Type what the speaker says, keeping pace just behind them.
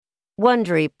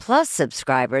Wondery Plus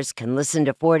subscribers can listen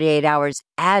to 48 Hours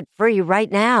ad-free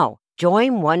right now.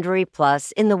 Join Wondery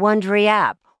Plus in the Wondery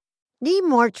app. Need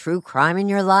more true crime in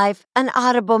your life? An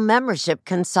Audible membership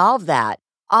can solve that.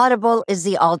 Audible is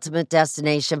the ultimate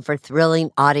destination for thrilling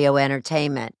audio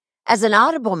entertainment. As an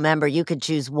Audible member, you can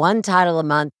choose one title a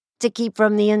month to keep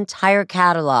from the entire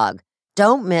catalog.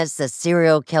 Don't miss The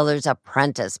Serial Killer's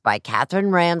Apprentice by Katherine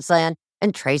Ramsland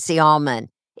and Tracy Ullman.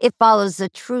 It follows the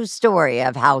true story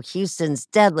of how Houston's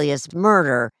deadliest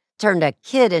murder turned a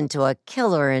kid into a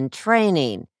killer in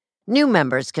training. New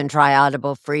members can try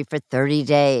Audible free for 30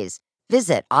 days.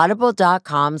 Visit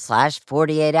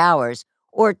audible.com/48 hours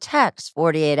or text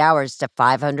 48 hours to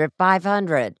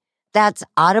 500-500. That's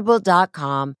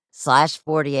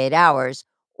audible.com/48 hours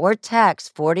or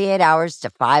text 48 hours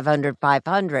to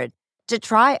 500-500 to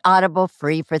try Audible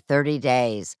free for 30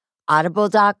 days.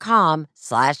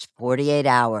 Audible.com/48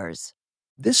 hours.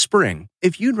 This spring,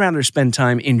 if you'd rather spend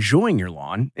time enjoying your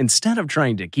lawn instead of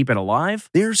trying to keep it alive,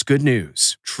 there's good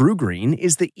news. True Green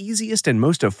is the easiest and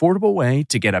most affordable way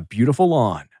to get a beautiful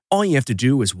lawn. All you have to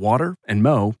do is water and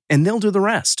mow, and they'll do the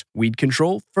rest. Weed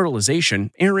control,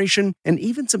 fertilization, aeration, and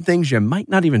even some things you might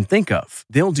not even think of.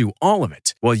 They'll do all of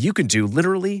it, while you can do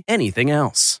literally anything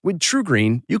else. With True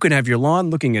Green, you can have your lawn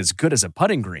looking as good as a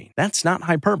putting green. That's not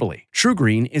hyperbole. True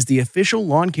Green is the official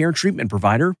lawn care treatment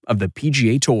provider of the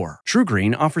PGA Tour. True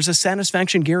Green offers a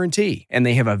satisfaction guarantee, and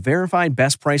they have a verified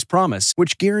best price promise,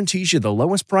 which guarantees you the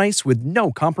lowest price with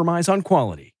no compromise on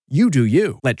quality. You do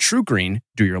you. Let True Green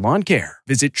do your lawn care.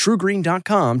 Visit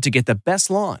TrueGreen.com to get the best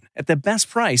lawn at the best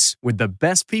price with the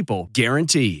best people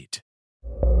guaranteed.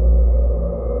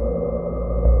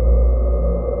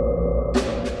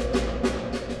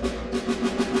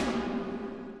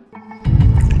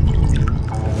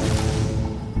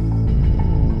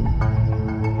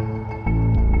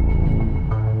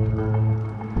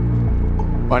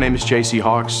 My name is J.C.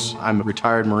 Hawks. I'm a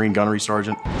retired Marine gunnery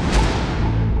sergeant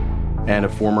and a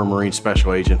former Marine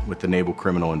Special Agent with the Naval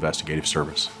Criminal Investigative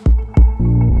Service.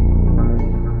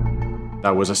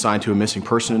 I was assigned to a missing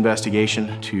person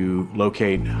investigation to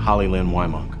locate Holly Lynn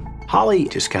Wymonk. Holly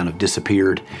just kind of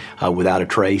disappeared without a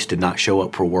trace, did not show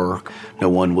up for work. No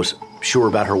one was sure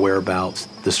about her whereabouts.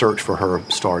 The search for her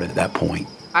started at that point.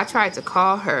 I tried to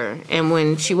call her, and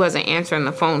when she wasn't answering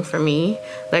the phone for me,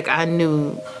 like I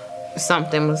knew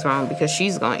something was wrong because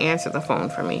she's gonna answer the phone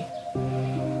for me.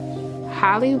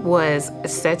 Holly was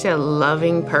such a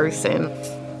loving person.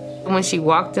 When she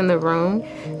walked in the room,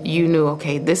 you knew,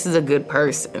 okay, this is a good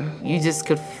person. You just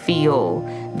could feel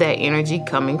that energy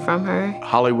coming from her.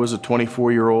 Holly was a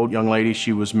 24-year-old young lady.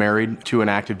 She was married to an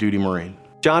active duty Marine.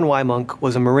 John Wymonk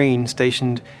was a Marine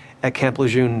stationed at Camp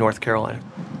Lejeune, North Carolina.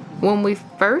 When we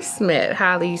first met,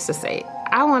 Holly used to say,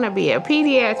 I want to be a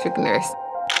pediatric nurse.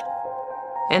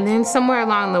 And then somewhere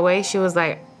along the way, she was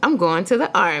like, I'm going to the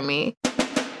Army.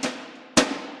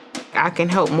 I can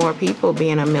help more people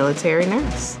being a military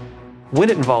nurse. When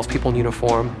it involves people in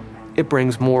uniform, it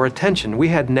brings more attention. We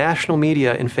had national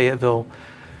media in Fayetteville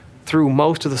through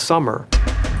most of the summer.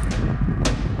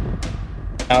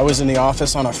 I was in the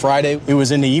office on a Friday. It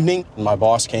was in the evening. My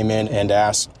boss came in and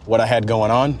asked what I had going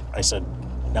on. I said,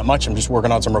 not much, I'm just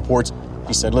working on some reports.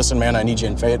 He said, listen, man, I need you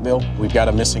in Fayetteville. We've got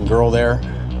a missing girl there.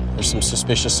 There's some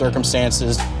suspicious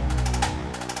circumstances.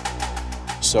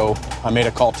 So I made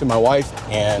a call to my wife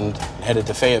and headed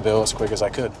to Fayetteville as quick as I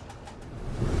could.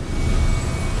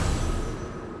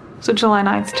 So July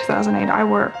 9th, 2008, I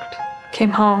worked,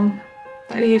 came home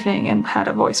that evening and had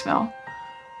a voicemail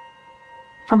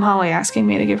from Holly asking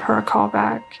me to give her a call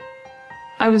back.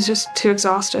 I was just too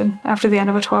exhausted after the end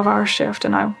of a 12-hour shift,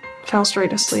 and I fell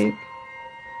straight asleep.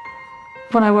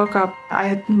 When I woke up, I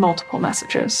had multiple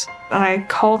messages. And I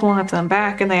called one of them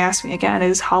back, and they asked me again,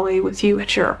 is Holly with you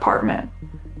at your apartment?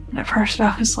 And at first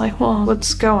I was like, well,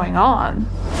 what's going on?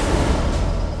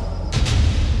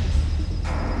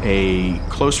 A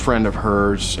close friend of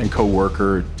hers and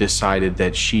co-worker decided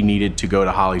that she needed to go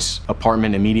to Holly's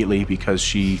apartment immediately because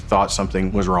she thought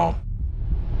something was wrong.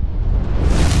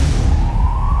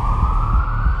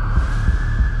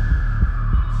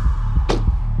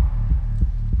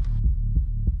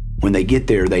 When they get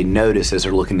there, they notice as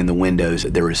they're looking in the windows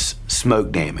that there is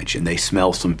smoke damage, and they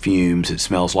smell some fumes. It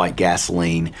smells like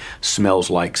gasoline,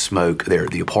 smells like smoke there at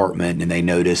the apartment, and they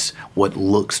notice what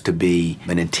looks to be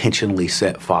an intentionally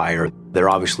set fire. They're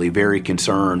obviously very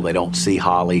concerned. They don't see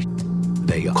Holly.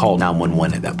 They call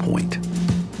 911 at that point.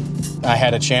 I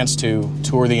had a chance to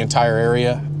tour the entire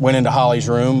area, went into Holly's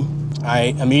room.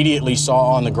 I immediately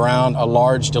saw on the ground a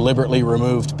large, deliberately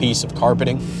removed piece of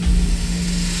carpeting.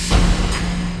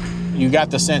 You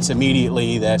got the sense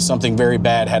immediately that something very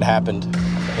bad had happened.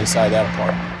 inside that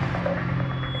apartment.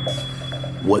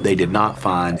 What they did not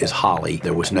find is Holly.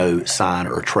 There was no sign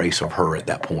or trace of her at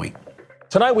that point.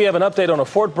 Tonight we have an update on a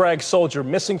Fort Bragg soldier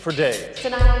missing for days.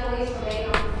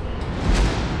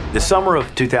 The summer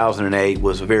of 2008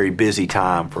 was a very busy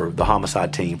time for the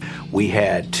homicide team. We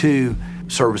had 2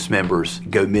 service members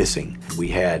go missing. We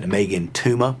had Megan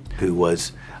Tuma, who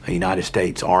was a United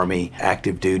States Army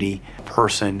active duty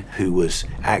person who was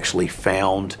actually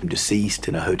found deceased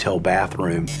in a hotel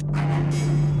bathroom.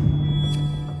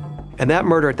 And that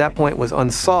murder at that point was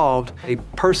unsolved. A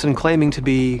person claiming to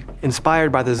be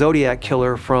inspired by the Zodiac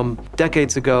killer from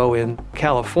decades ago in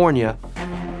California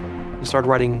started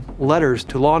writing letters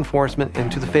to law enforcement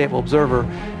and to the Fayetteville Observer,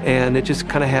 and it just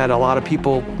kind of had a lot of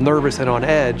people nervous and on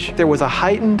edge. There was a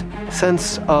heightened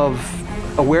sense of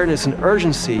awareness and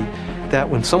urgency that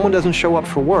when someone doesn't show up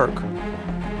for work,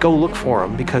 go look for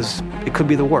them because it could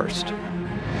be the worst.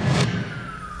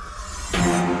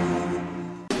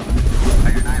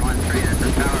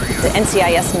 The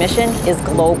NCIS mission is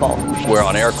global. We're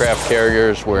on aircraft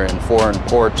carriers, we're in foreign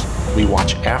ports. We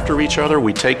watch after each other,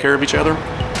 we take care of each other.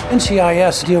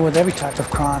 NCIS deal with every type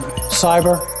of crime: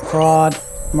 cyber, fraud,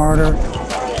 murder.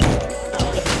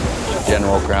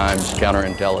 General crimes,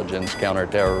 counterintelligence,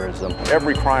 counterterrorism.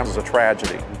 Every crime is a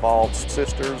tragedy. Involves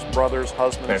sisters, brothers,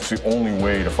 husbands. That's the only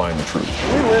way to find the truth.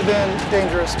 We live in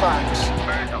dangerous times,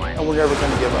 and we're never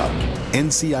going to give up.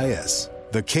 NCIS,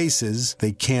 the cases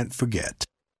they can't forget.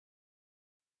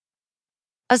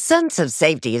 A sense of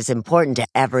safety is important to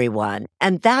everyone,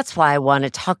 and that's why I want to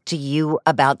talk to you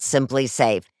about Simply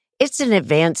Safe. It's an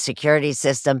advanced security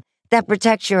system that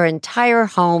protects your entire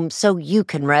home so you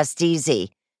can rest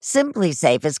easy. Simply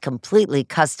Safe is completely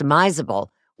customizable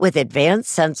with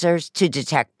advanced sensors to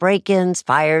detect break-ins,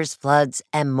 fires, floods,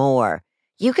 and more.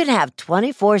 You can have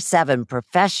 24/7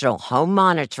 professional home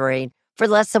monitoring for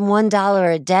less than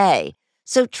 $1 a day.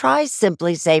 So try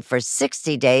Simply Safe for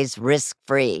 60 days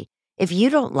risk-free. If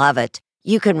you don't love it,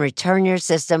 you can return your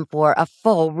system for a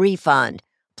full refund.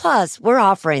 Plus, we're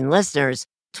offering listeners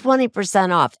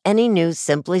 20% off any new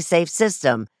Simply Safe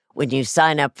system when you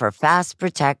sign up for Fast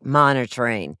Protect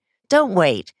monitoring. Don't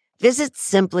wait. Visit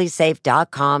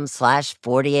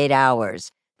simplysafe.com/48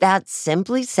 hours. That's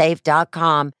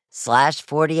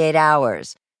simplysafe.com/48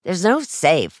 hours. There's no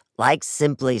safe like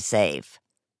Simply Safe.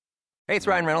 Hey, it's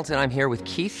Ryan Reynolds, and I'm here with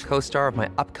Keith, co-star of my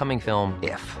upcoming film,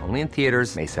 If, only in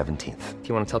theaters May 17th. Do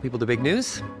you want to tell people the big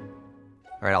news?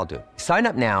 All right, I'll do it. Sign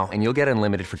up now and you'll get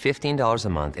unlimited for $15 a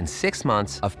month and 6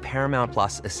 months of Paramount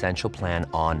Plus Essential Plan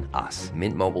on us.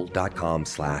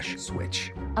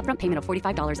 MintMobile.com/switch. Upfront payment of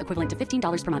 $45 equivalent to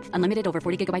 $15 per month. Unlimited over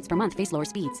 40 gigabytes per month. Face lower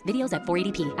speeds. Videos at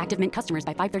 480p. Active Mint customers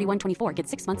by 531.24 get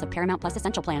 6 months of Paramount Plus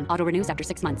Essential Plan. Auto renews after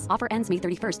 6 months. Offer ends May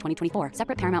 31st, 2024.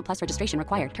 Separate Paramount Plus registration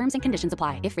required. Terms and conditions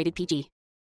apply if rated PG.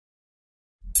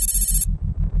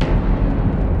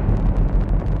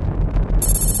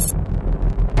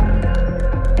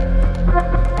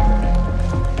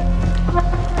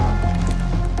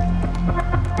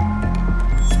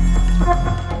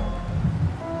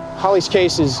 Holly's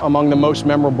case is among the most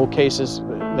memorable cases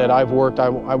that I've worked. I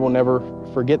will never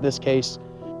forget this case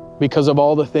because of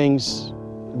all the things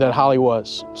that Holly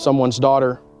was. Someone's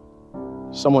daughter,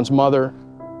 someone's mother,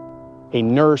 a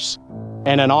nurse,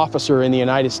 and an officer in the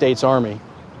United States Army.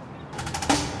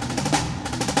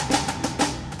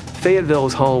 Fayetteville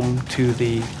is home to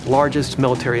the largest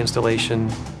military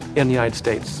installation in the United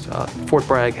States. Fort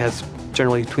Bragg has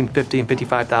generally between 50 and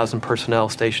 55,000 personnel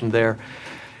stationed there.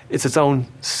 It's its own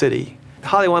city.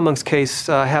 Holly Wymonk's case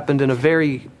happened in a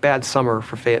very bad summer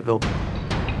for Fayetteville.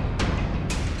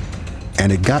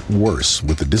 And it got worse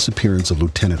with the disappearance of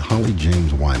Lieutenant Holly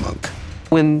James Wymonk.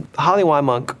 When Holly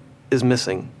Wymonk is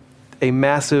missing, a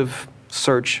massive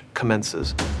search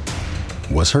commences.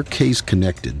 Was her case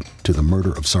connected to the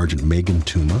murder of Sergeant Megan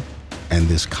Tuma and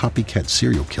this copycat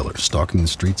serial killer stalking the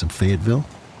streets of Fayetteville?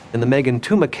 In the Megan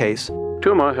Tuma case,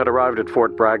 Tuma had arrived at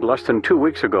Fort Bragg less than 2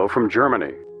 weeks ago from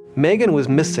Germany. Megan was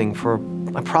missing for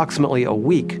approximately a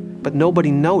week, but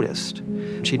nobody noticed.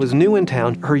 She was new in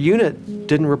town. Her unit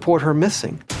didn't report her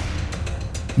missing.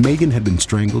 Megan had been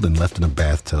strangled and left in a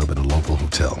bathtub at a local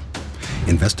hotel.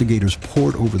 Investigators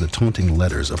pored over the taunting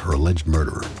letters of her alleged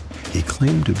murderer. He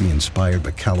claimed to be inspired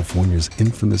by California's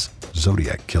infamous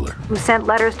Zodiac killer, who sent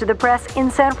letters to the press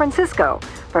in San Francisco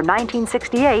from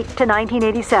 1968 to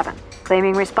 1987,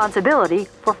 claiming responsibility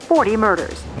for 40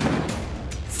 murders.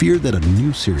 Feared that a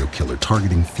new serial killer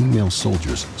targeting female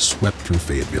soldiers swept through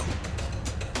Fayetteville.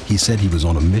 He said he was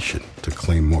on a mission to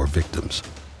claim more victims.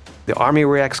 The Army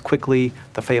reacts quickly,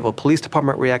 the Fayetteville Police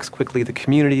Department reacts quickly, the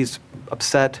community's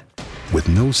upset. With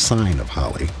no sign of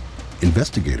Holly,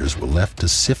 Investigators were left to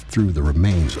sift through the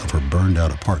remains of her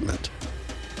burned-out apartment.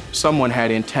 Someone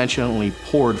had intentionally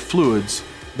poured fluids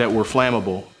that were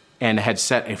flammable and had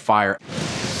set a fire.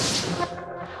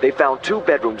 They found 2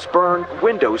 bedrooms burned,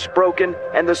 windows broken,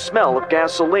 and the smell of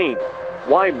gasoline.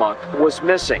 Weimunk was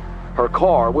missing. Her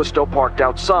car was still parked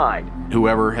outside.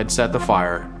 Whoever had set the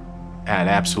fire had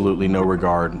absolutely no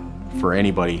regard for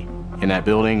anybody in that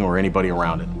building or anybody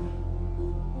around it.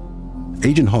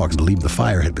 Agent Hawks believed the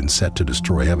fire had been set to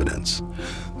destroy evidence.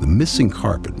 The missing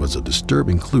carpet was a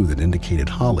disturbing clue that indicated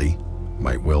Holly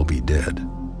might well be dead.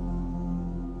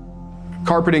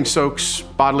 Carpeting soaks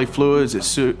bodily fluids,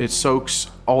 it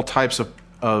soaks all types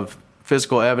of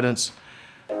physical evidence.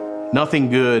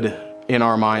 Nothing good in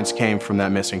our minds came from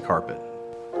that missing carpet.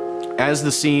 As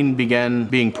the scene began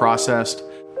being processed,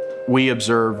 we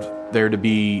observed there to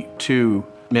be 2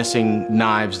 missing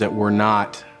knives that were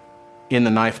not in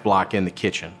the knife block in the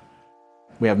kitchen.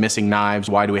 We have missing knives.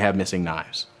 Why do we have missing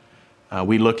knives?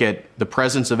 We look at the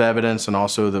presence of evidence and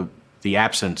also the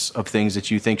absence of things that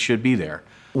you think should be there.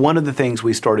 One of the things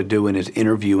we started doing is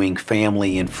interviewing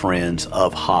family and friends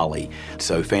of Holly.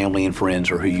 So family and friends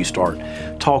are who you start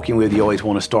talking with. You always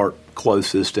want to start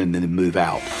closest and then move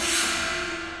out.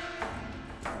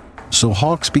 So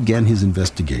Hawks began his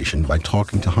investigation by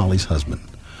talking to Holly's husband,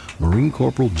 Marine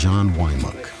Corporal John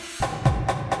Weimunk,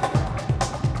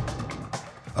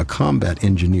 a combat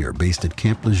engineer based at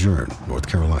Camp Lejeune, North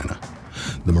Carolina.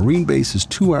 The Marine base is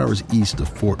 2 hours east of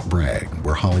Fort Bragg,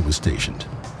 where Holly was stationed.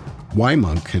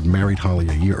 Weimunk had married Holly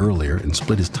a year earlier and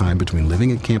split his time between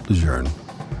living at Camp Lejeune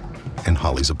and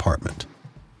Holly's apartment.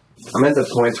 I'm at the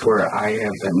point where I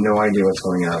have no idea what's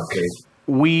going on, okay?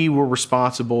 We were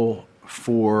responsible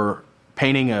for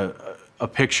painting a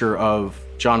picture of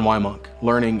John Weimunk,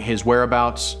 learning his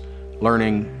whereabouts,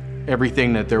 learning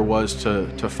everything that there was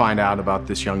to find out about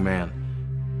this young man.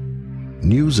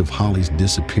 News of Holly's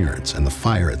disappearance and the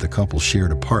fire at the couple's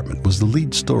shared apartment was the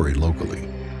lead story locally.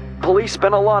 Police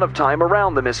spent a lot of time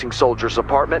around the missing soldier's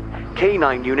apartment.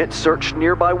 K-9 units searched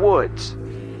nearby woods.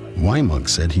 Weimunk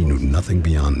said he knew nothing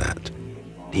beyond that.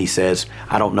 He says,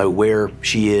 I don't know where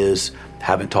she is,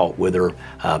 haven't talked with her,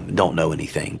 don't know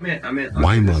anything.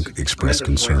 Weimunk expressed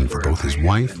concern for both his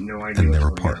wife and their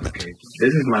apartment. Okay.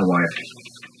 This is my wife.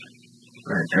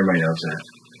 All right, everybody knows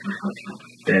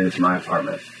that. And it's my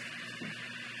apartment.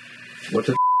 What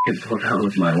the is going on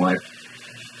with my wife?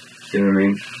 You know what I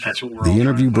mean? That's what we're The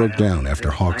interview broke down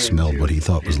after Hawks smelled what he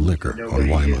thought was liquor on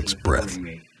Weimunk's breath.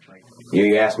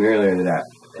 You asked me earlier that,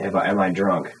 am I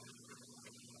drunk?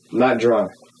 I'm not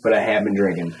drunk, but I have been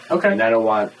drinking. Okay. And I don't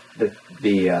want the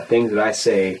things that I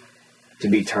say to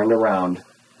be turned around.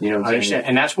 You know what I'm saying? I understand.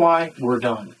 And that's why we're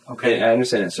done. Okay. Yeah, I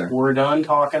understand it, sir. We're done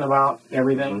talking about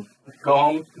everything. Mm-hmm. Go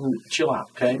home and chill out,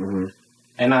 okay? Mm-hmm.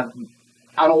 And I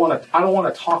don't want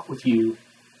to talk with you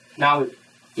now that,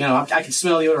 you know, I can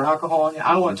smell the odor of alcohol.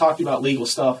 I don't want to talk to you about legal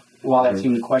stuff while that's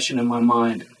even a question in my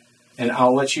mind. And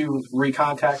I'll let you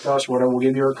recontact us, whatever. We'll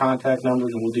give you our contact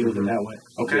numbers, and we'll deal with it that way.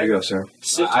 Okay? There you go, sir.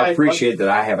 I appreciate that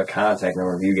I have a contact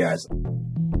number of you guys.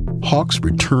 Hawks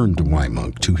returned to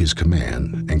Weimunk to his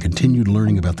command and continued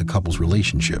learning about the couple's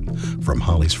relationship from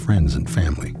Holly's friends and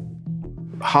family.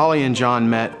 Holly and John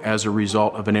met as a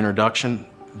result of an introduction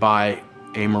by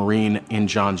a Marine in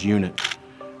John's unit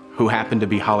who happened to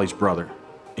be Holly's brother.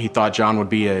 He thought John would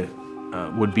be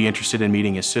interested in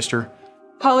meeting his sister.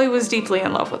 Holly was deeply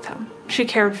in love with him. She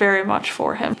cared very much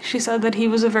for him. She said that he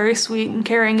was a very sweet and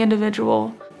caring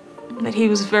individual, that he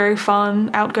was very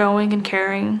fun, outgoing, and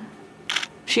caring.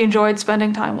 She enjoyed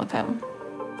spending time with him.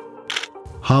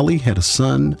 Holly had a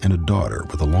son and a daughter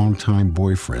with a longtime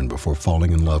boyfriend before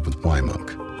falling in love with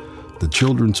Weimunk. The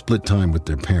children split time with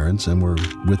their parents and were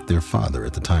with their father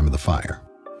at the time of the fire.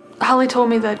 Holly told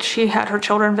me that she had her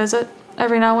children visit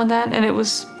every now and then, and it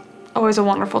was always a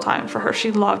wonderful time for her.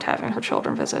 She loved having her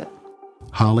children visit.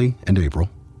 Holly and April,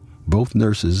 both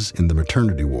nurses in the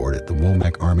maternity ward at the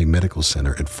Womack Army Medical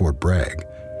Center at Fort Bragg,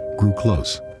 grew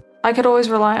close. I could always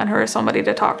rely on her as somebody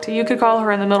to talk to. You could call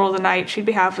her in the middle of the night. She'd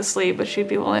be half asleep, but she'd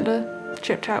be willing to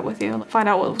chit-chat with you and find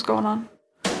out what was going on.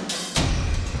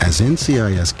 As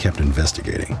NCIS kept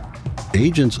investigating,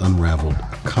 agents unraveled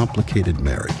a complicated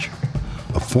marriage.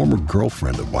 A former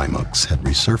girlfriend of Weimunk's had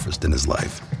resurfaced in his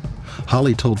life.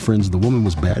 Holly told friends the woman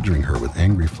was badgering her with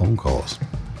angry phone calls.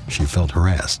 She felt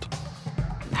harassed.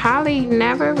 Holly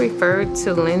never referred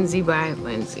to Lindsay by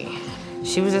Lindsay.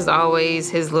 She was just always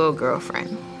his little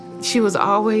girlfriend. She was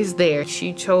always there.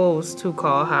 She chose to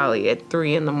call Holly at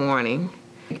 3 a.m.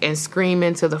 and scream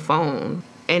into the phone.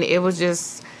 And it was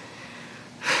just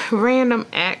random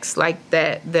acts like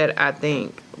that I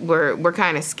think were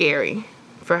kind of scary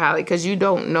for Holly because you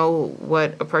don't know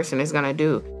what a person is going to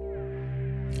do.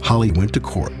 Holly went to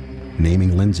court,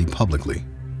 naming Lindsay publicly,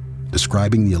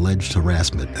 describing the alleged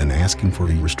harassment and asking for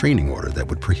a restraining order that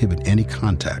would prohibit any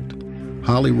contact.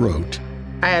 Holly wrote,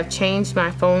 I have changed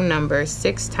my phone number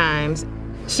 6 times.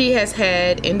 She has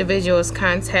had individuals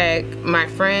contact my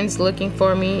friends looking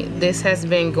for me. This has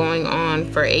been going on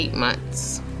for 8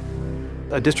 months.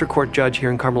 A district court judge here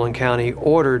in Cumberland County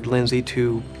ordered Lindsay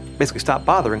to basically stop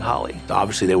bothering Holly.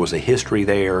 Obviously, there was a history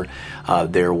there.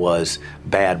 There was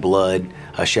bad blood,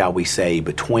 shall we say,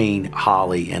 between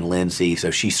Holly and Lindsay. So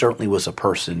she certainly was a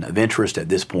person of interest at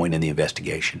this point in the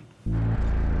investigation.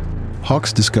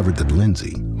 Hawks discovered that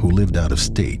Lindsay, who lived out of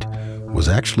state, was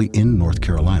actually in North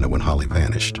Carolina when Holly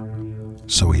vanished.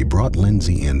 So he brought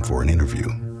Lindsay in for an interview.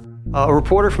 A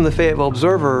reporter from the Fayetteville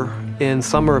Observer in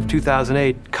summer of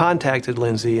 2008 contacted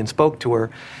Lindsay and spoke to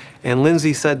her, and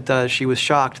Lindsay said she was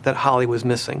shocked that Holly was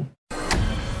missing.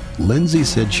 Lindsay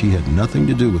said she had nothing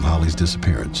to do with Holly's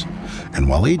disappearance, and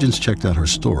while agents checked out her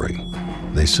story,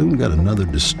 they soon got another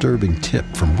disturbing tip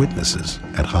from witnesses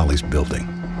at Holly's building.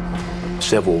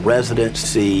 Several residents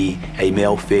see a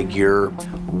male figure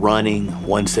running,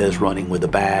 one says running with a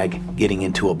bag, getting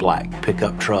into a black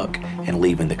pickup truck and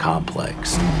leaving the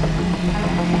complex.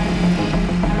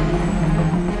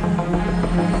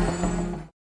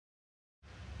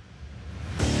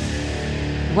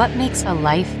 What makes a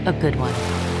life a good one?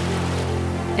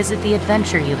 Is it the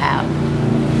adventure you have?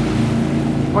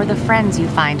 Or the friends you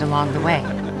find along the way?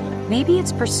 Maybe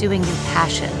it's pursuing your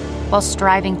passion while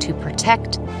striving to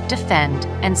protect, defend,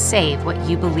 and save what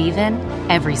you believe in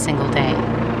every single day.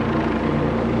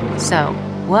 So,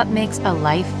 what makes a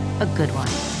life a good one?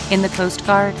 In the Coast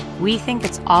Guard, we think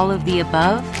it's all of the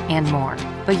above and more,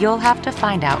 but you'll have to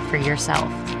find out for yourself.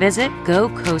 Visit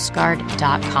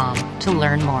gocoastguard.com to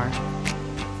learn more.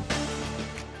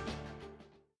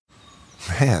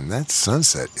 Man, that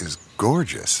sunset is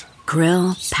gorgeous.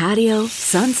 Grill, patio,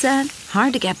 sunset.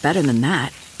 Hard to get better than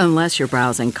that. Unless you're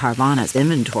browsing Carvana's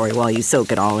inventory while you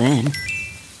soak it all in.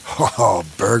 Oh,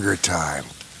 burger time.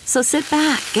 So sit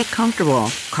back, get comfortable.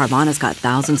 Carvana's got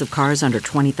thousands of cars under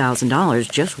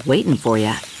 $20,000 just waiting for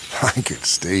you. I could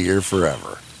stay here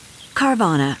forever.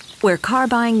 Carvana, where car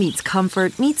buying meets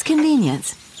comfort meets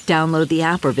convenience. Download the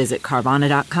app or visit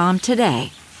Carvana.com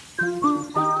today.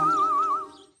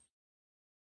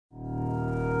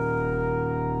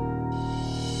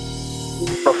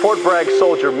 A Fort Bragg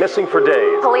soldier missing for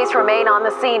days. Police remain on the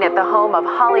scene at the home of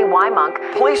Holly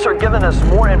Wymunk. Police are giving us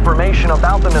more information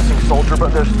about the missing soldier,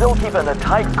 but they're still keeping a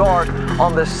tight guard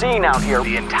on the scene out here.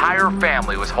 The entire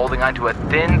family was holding on to a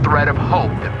thin thread of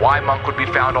hope that Wymunk would be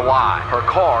found alive. Her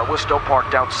car was still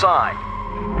parked outside.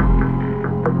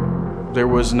 There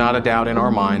was not a doubt in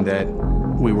our mind that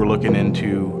we were looking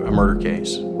into a murder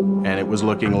case, and it was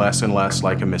looking less and less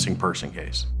like a missing person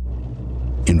case.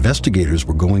 Investigators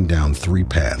were going down 3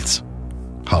 paths: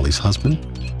 Holly's husband,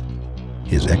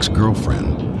 his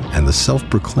ex-girlfriend, and the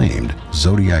self-proclaimed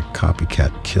Zodiac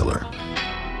copycat killer.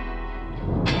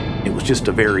 It was just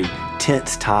a very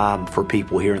tense time for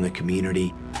people here in the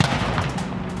community.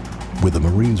 With the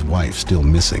Marine's wife still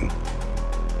missing,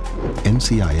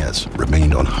 NCIS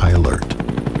remained on high alert.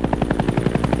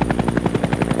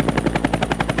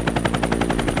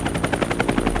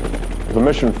 The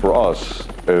mission for us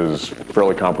is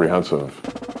fairly comprehensive.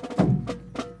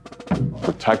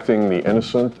 Protecting the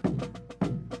innocent,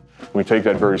 we take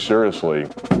that very seriously.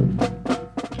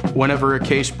 Whenever a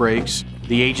case breaks,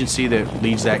 the agency that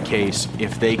leads that case,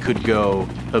 if they could go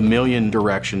a million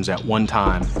directions at one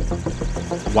time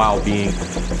while being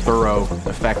thorough,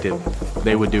 effective,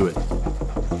 they would do it.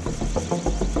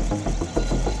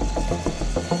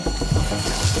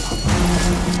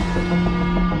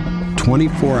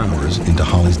 "24 hours into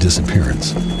Holly's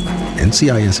disappearance,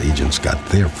 NCIS agents got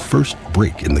their first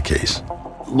break in the case.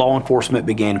 Law enforcement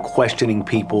began questioning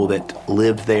people that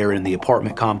lived there in the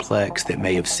apartment complex, that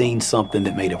may have seen something,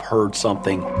 that may have heard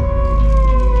something.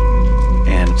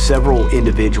 And several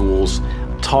individuals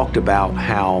talked about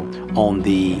how on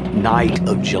the night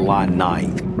of July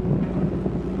 9th,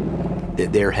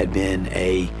 that there had been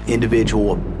an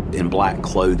individual in black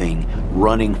clothing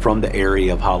running from the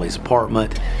area of Holly's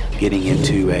apartment, getting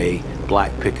into a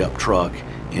black pickup truck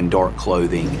in dark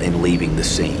clothing and leaving the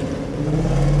scene.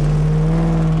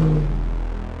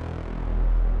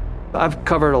 I've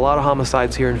covered a lot of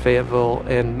homicides here in Fayetteville,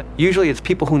 and usually it's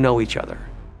people who know each other.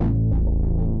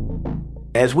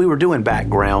 As we were doing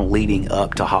background leading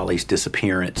up to Holly's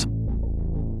disappearance,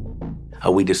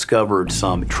 we discovered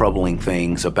some troubling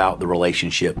things about the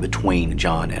relationship between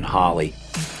John and Holly.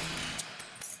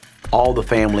 All the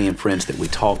family and friends that we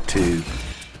talked to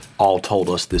all told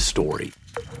us this story.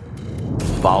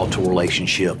 Volatile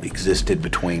relationship existed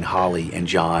between Holly and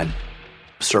John,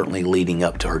 certainly leading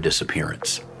up to her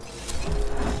disappearance.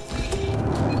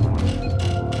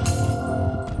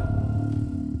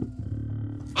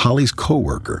 Holly's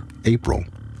co-worker, April,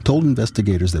 told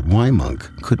investigators that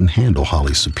Wymonk couldn't handle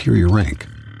Holly's superior rank.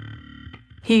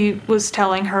 He was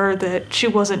telling her that she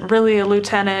wasn't really a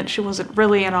lieutenant, she wasn't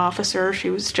really an officer, she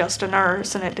was just a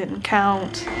nurse and it didn't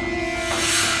count.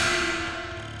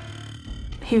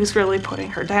 He was really putting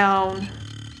her down.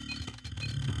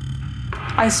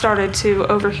 I started to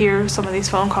overhear some of these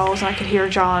phone calls and I could hear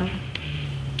John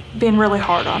being really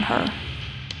hard on her.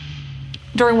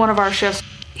 During one of our shifts,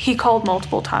 he called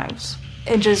multiple times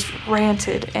and just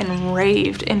ranted and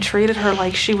raved and treated her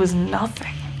like she was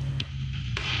nothing.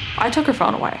 I took her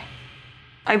phone away.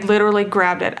 I literally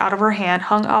grabbed it out of her hand,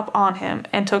 hung up on him,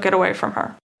 and took it away from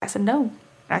her. I said, no. And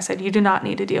I said, you do not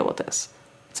need to deal with this.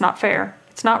 It's not fair.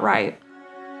 It's not right.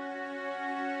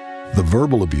 The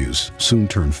verbal abuse soon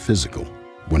turned physical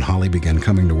when Holly began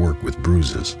coming to work with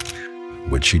bruises,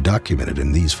 which she documented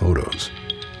in these photos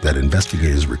that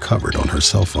investigators recovered on her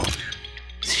cell phone.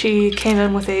 She came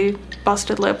in with a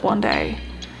busted lip one day.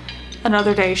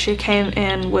 Another day, she came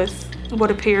in with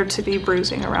what appeared to be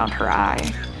bruising around her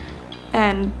eye.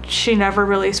 And she never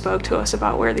really spoke to us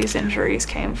about where these injuries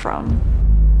came from.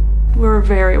 We were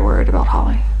very worried about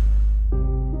Holly.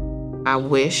 I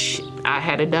wish I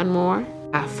had done more.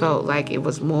 I felt like it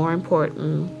was more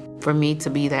important for me to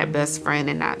be that best friend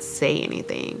and not say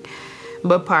anything.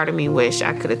 But part of me wished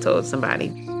I could have told somebody.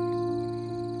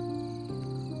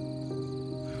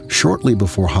 Shortly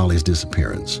before Holly's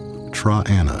disappearance, Tra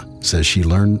Anna says she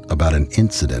learned about an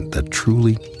incident that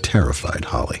truly terrified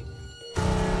Holly.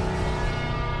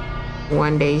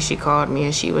 One day she called me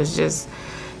and she was just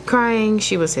crying.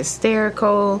 She was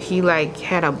hysterical. He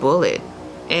had a bullet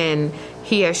and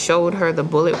he had showed her the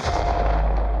bullet.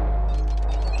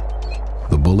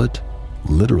 The bullet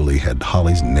literally had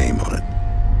Holly's name on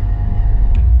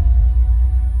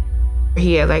it.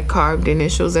 He had carved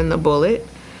initials in the bullet.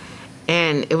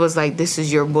 And it was like, this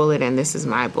is your bullet and this is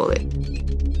my bullet.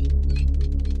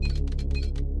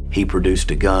 He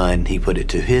produced a gun, he put it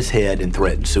to his head and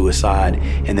threatened suicide,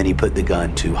 and then he put the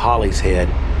gun to Holly's head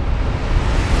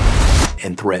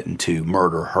and threatened to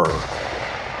murder her.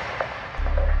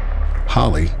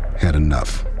 Holly had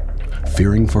enough.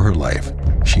 Fearing for her life,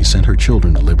 she sent her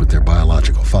children to live with their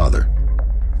biological father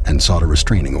and sought a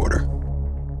restraining order.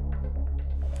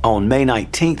 On May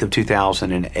 19th of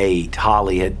 2008,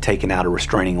 Holly had taken out a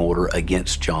restraining order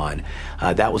against John.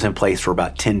 That was in place for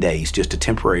about 10 days, just a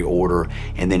temporary order,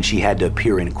 and then she had to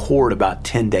appear in court about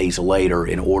 10 days later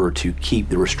in order to keep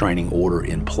the restraining order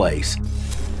in place.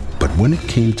 But when it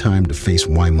came time to face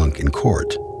Wymonk in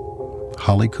court,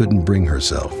 Holly couldn't bring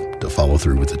herself to follow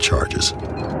through with the charges.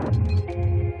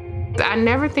 I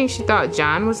never think she thought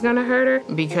John was gonna hurt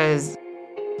her, because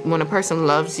when a person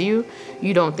loves you,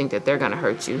 you don't think that they're gonna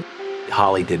hurt you.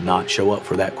 Holly did not show up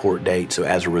for that court date, so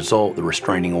as a result, the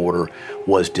restraining order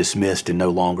was dismissed and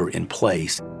no longer in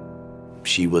place.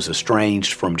 She was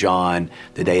estranged from John.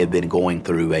 They had been going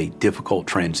through a difficult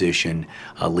transition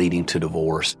leading to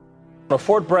divorce. A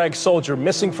Fort Bragg soldier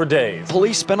missing for days.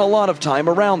 Police spent a lot of time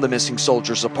around the missing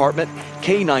soldier's apartment.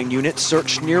 K-9 units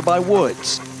searched nearby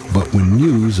woods. But when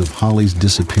news of Holly's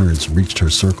disappearance reached her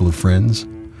circle of friends,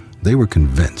 they were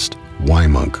convinced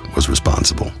Wymonk was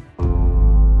responsible.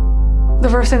 The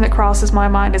first thing that crosses my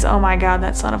mind is, oh my God,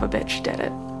 that son of a bitch did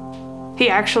it. He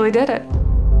actually did it.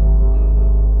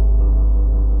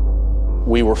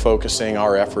 We were focusing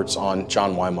our efforts on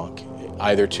John Wymonk,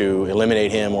 either to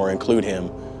eliminate him or include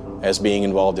him as being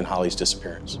involved in Holly's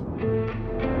disappearance.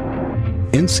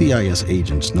 NCIS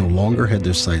agents no longer had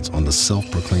their sights on the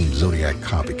self-proclaimed Zodiac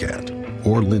copycat,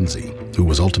 or Lindsay, who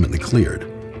was ultimately cleared,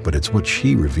 but it's what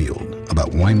she revealed about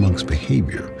Wymonk's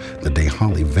behavior the day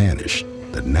Holly vanished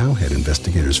that now had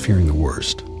investigators fearing the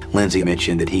worst. Lindsay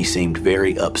mentioned that he seemed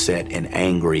very upset and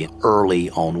angry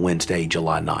early on Wednesday,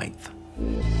 July 9th.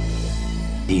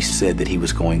 He said that he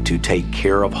was going to take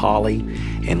care of Holly,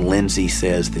 and Lindsay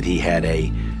says that he had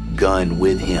a gun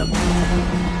with him.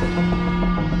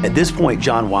 At this point,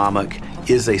 John Wymonk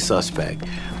is a suspect,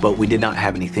 but we did not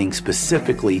have anything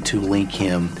specifically to link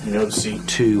him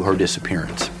to her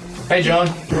disappearance. Hey, John.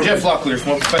 Jeff Locklear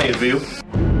from Fayetteville.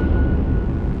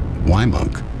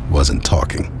 Wymonk wasn't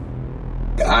talking.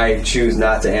 I choose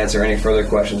not to answer any further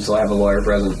questions until I have a lawyer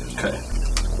present. Okay.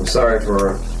 I'm sorry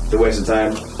for the waste of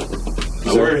time.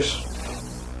 No worries.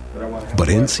 But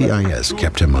NCIS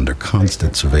kept him under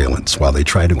constant surveillance while they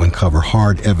tried to uncover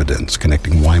hard evidence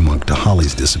connecting Wymonk to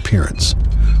Holly's disappearance.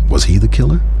 Was he the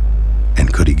killer?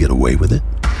 And could he get away with it?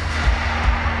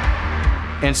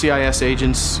 NCIS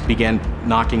agents began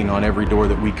knocking on every door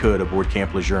that we could aboard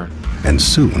Camp Lejeune. And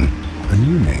soon, a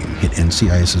new name hit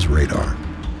NCIS's radar.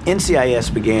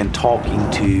 NCIS began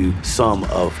talking to some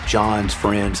of John's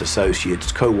friends,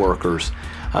 associates, co-workers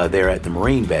there at the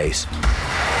Marine base.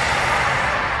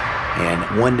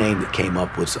 And one name that came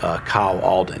up was Kyle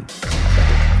Alden.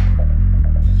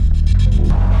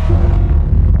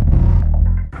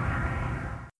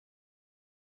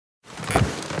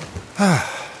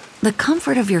 The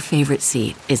comfort of your favorite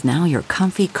seat is now your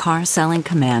comfy car-selling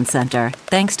command center,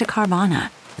 thanks to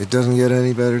Carvana. It doesn't get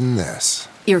any better than this.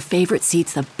 Your favorite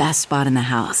seat's the best spot in the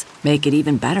house. Make it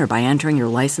even better by entering your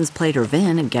license plate or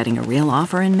VIN and getting a real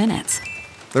offer in minutes.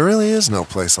 There really is no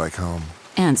place like home.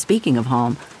 And speaking of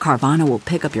home, Carvana will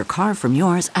pick up your car from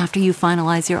yours after you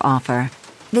finalize your offer.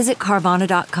 Visit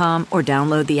Carvana.com or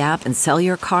download the app and sell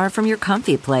your car from your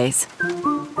comfy place.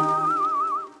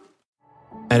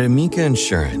 At Amica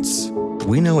Insurance,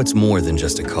 we know it's more than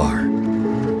just a car.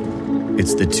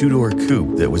 It's the two-door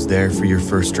coupe that was there for your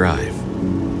first drive.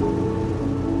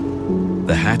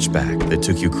 The hatchback that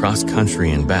took you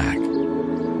cross-country and back.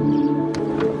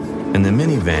 And the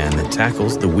minivan that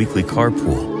tackles the weekly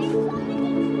carpool.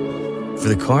 For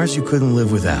the cars you couldn't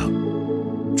live without,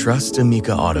 trust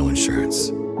Amica Auto Insurance.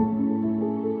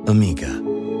 Amica.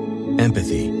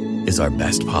 Empathy is our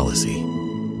best policy.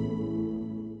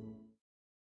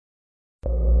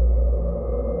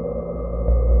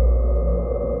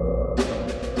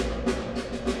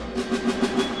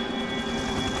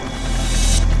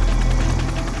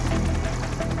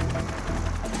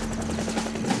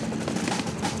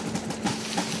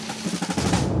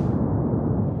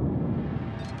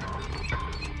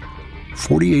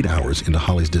 "48 hours into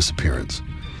Holly's disappearance,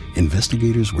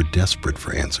 investigators were desperate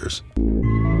for answers.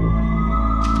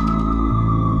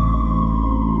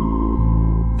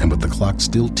 And with the clock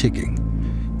still ticking,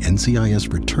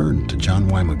 NCIS returned to John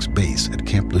Wymock's base at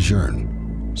Camp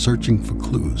Lejeune, searching for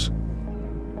clues.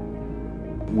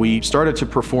 We started to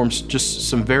perform just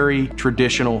some very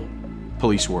traditional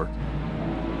police work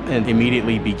and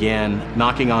immediately began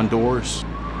knocking on doors.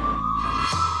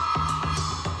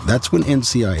 That's when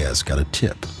NCIS got a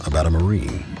tip about a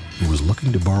Marine who was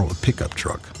looking to borrow a pickup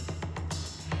truck.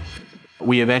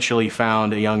 We eventually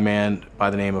found a young man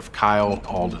by the name of Kyle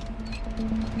Alden.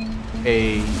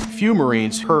 A few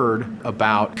Marines heard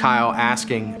about Kyle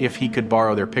asking if he could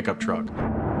borrow their pickup truck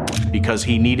because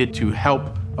he needed to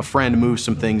help a friend move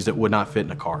some things that would not fit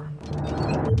in a car.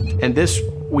 And this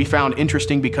we found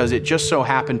interesting because it just so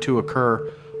happened to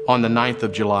occur on the 9th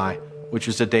of July, which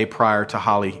was the day prior to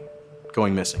Holly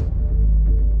going missing.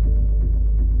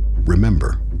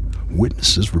 Remember,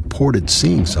 witnesses reported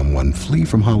seeing someone flee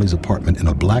from Holly's apartment in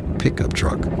a black pickup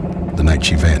truck the night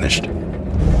she vanished.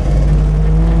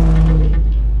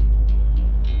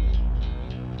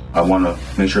 I want to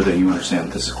make sure that you understand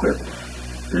that this is clear.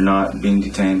 You're not being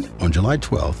detained. On July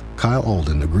 12th, Kyle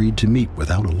Alden agreed to meet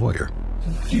without a lawyer.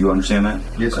 Do you understand that?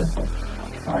 Yes, sir.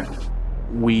 All right.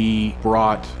 We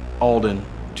brought Alden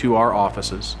to our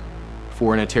offices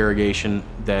for an interrogation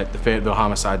that the Fayetteville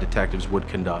homicide detectives would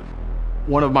conduct.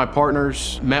 One of my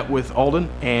partners met with Alden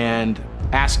and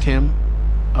asked him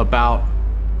about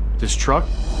this truck,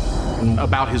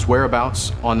 about his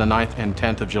whereabouts on the 9th and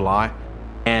 10th of July.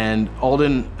 And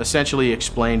Alden essentially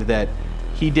explained that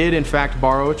he did in fact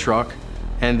borrow a truck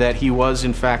and that he was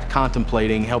in fact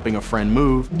contemplating helping a friend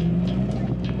move.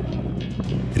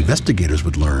 Investigators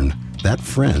would learn that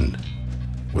friend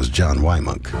was John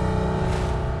Wymock.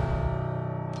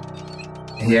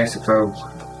 He asked if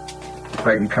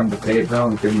I can come to Fayetteville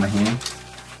and give him a hand.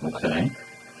 Okay.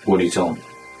 What do you tell him?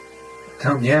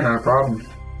 Tell him, yeah, not a problem.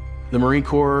 The Marine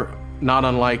Corps, not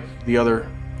unlike the other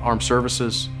armed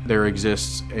services, there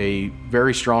exists a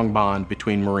very strong bond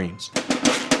between Marines.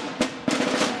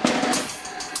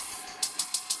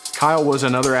 Kyle was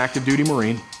another active duty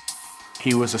Marine.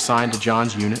 He was assigned to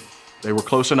John's unit. They were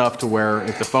close enough to where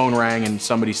if the phone rang and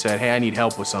somebody said, "Hey, I need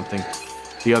help with something,"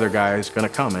 the other guy is going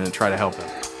to come in and try to help him.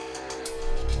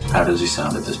 How does he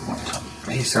sound at this point in time?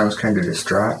 He sounds kind of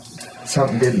distraught.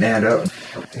 Something didn't add up.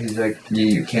 He's like,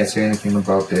 you can't say anything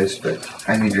about this, but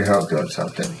I need your help doing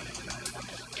something.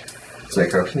 It's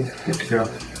like, okay, good to go.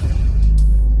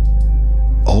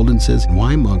 Alden says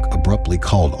Wymock abruptly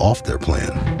called off their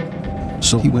plan,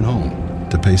 so he went home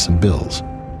to pay some bills.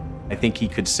 I think he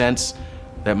could sense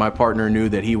that my partner knew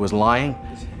that he was lying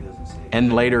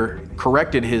and later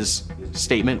corrected his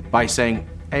statement by saying,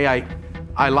 "Hey,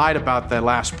 I lied about that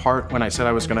last part when I said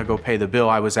I was going to go pay the bill.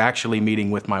 I was actually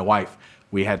meeting with my wife.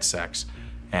 We had sex."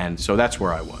 And so that's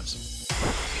where I was.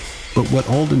 But what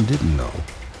Alden didn't know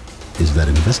is that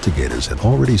investigators had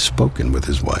already spoken with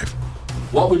his wife.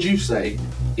 What would you say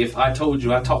if I told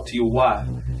you I talked to your wife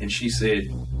and she said,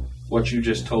 what you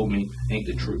just told me ain't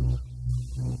the truth?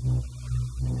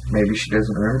 Maybe she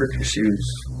doesn't remember because she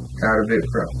was out of it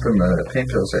from the pain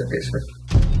pills that they said.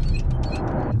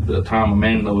 The time a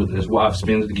man knows his wife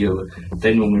spends together,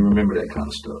 they normally remember that kind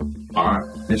of stuff. All right?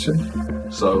 Yes, sir.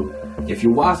 So, if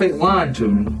your wife ain't lying to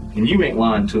me, and you ain't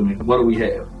lying to me, what do we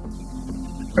have?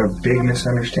 A big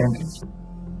misunderstanding.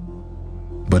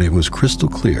 But it was crystal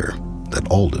clear that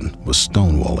Alden was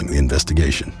stonewalling the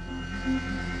investigation.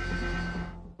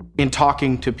 In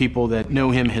talking to people that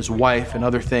know him, his wife, and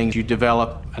other things, you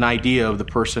develop an idea of the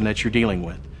person that you're dealing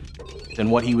with. And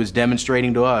what he was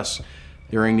demonstrating to us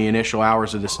during the initial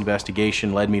hours of this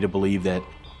investigation led me to believe that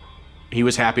he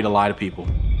was happy to lie to people.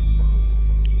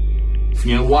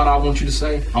 You know what I want you to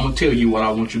say? I'm going to tell you what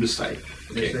I want you to say.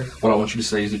 Okay? What I want you to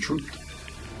say is the truth.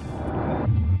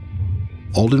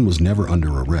 Alden was never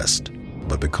under arrest,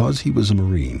 but because he was a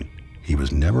Marine, he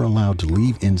was never allowed to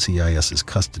leave NCIS's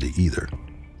custody either,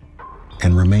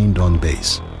 and remained on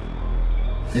base.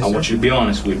 I want you to be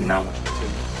honest with me now.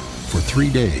 For 3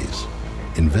 days,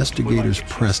 investigators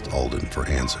pressed Alden for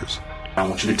answers. I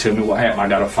want you to tell me what happened. I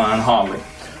gotta find Holly.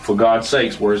 For God's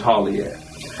sakes, where's Holly at?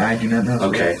 I do not know.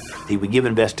 Okay. He would give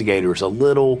investigators a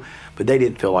little, but they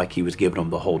didn't feel like he was giving them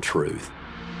the whole truth.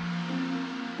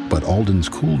 But Alden's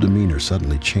cool demeanor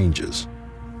suddenly changes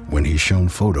when he's shown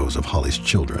photos of Holly's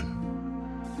children.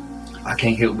 I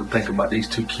can't help but think about these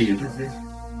two kids.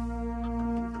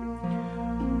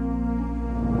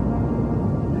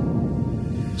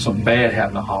 Something bad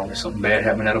happened to Holly. Something bad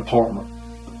happened in that apartment.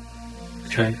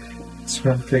 Okay? That's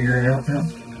what I'm figuring out now.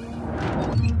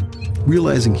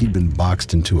 Realizing he'd been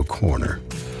boxed into a corner,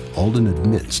 Alden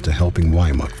admits to helping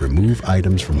Wymuck remove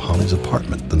items from Holly's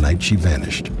apartment the night she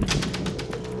vanished.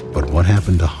 But what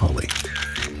happened to Holly?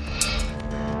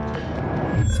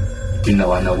 You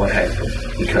know I know what happened,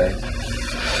 okay?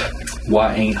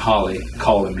 Why ain't Holly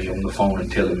calling me on the phone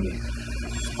and telling me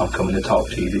I'm coming to talk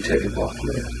to you, Detective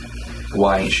Locklear?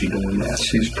 Why ain't she doing that?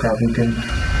 She's probably been...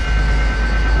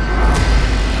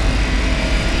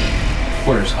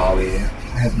 Where's Holly at?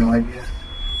 I have no idea.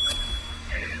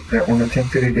 I don't want to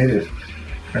think that he did it.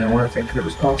 I don't want to think that it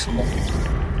was possible.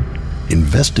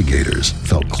 Investigators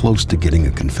felt close to getting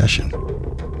a confession,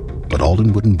 but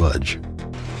Alden wouldn't budge.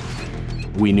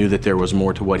 We knew that there was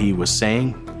more to what he was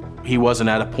saying. He wasn't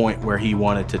at a point where he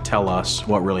wanted to tell us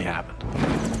what really happened.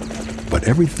 But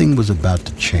everything was about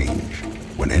to change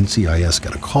when NCIS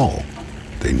got a call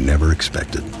they never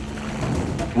expected.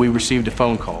 We received a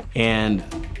phone call, and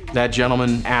that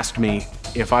gentleman asked me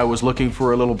if I was looking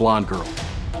for a little blonde girl.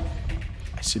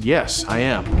 I said, yes, I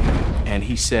am. And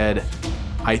he said,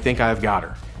 I think I've got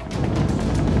her.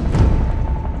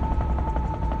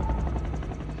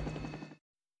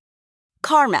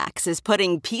 CarMax is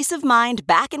putting peace of mind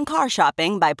back in car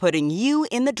shopping by putting you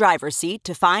in the driver's seat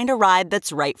to find a ride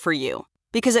that's right for you.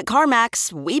 Because at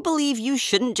CarMax, we believe you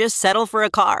shouldn't just settle for a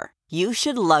car. You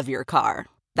should love your car.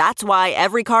 That's why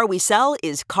every car we sell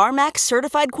is CarMax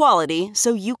certified quality,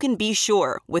 so you can be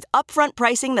sure with upfront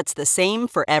pricing that's the same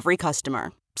for every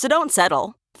customer. So don't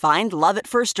settle. Find love at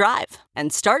first drive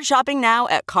and start shopping now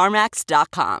at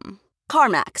CarMax.com.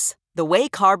 CarMax, the way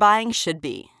car buying should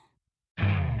be.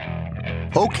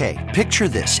 Okay, picture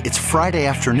this. It's Friday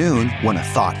afternoon when a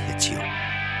thought hits you.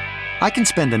 I can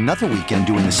spend another weekend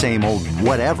doing the same old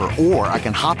whatever, or I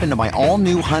can hop into my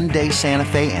all-new Hyundai Santa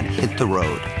Fe and hit the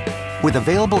road. With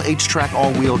available H-Track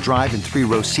all-wheel drive and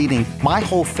 3-row seating, my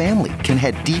whole family can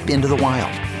head deep into the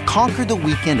wild. Conquer the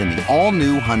weekend in the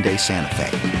all-new Hyundai Santa Fe.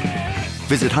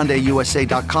 Visit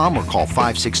HyundaiUSA.com or call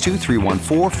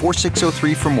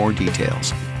 562-314-4603 for more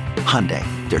details. Hyundai,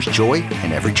 there's joy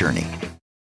in every journey.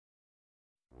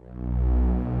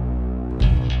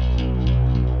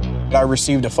 I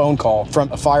received a phone call from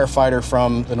a firefighter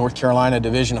from the North Carolina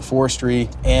Division of Forestry,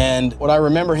 and what I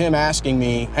remember him asking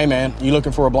me, hey man, you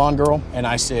looking for a blonde girl? And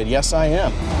I said, yes, I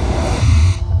am.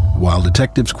 While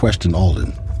detectives questioned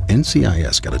Alden,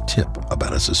 NCIS got a tip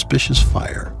about a suspicious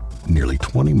fire nearly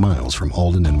 20 miles from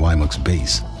Alden and Wymuck's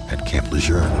base at Camp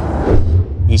Lejeune.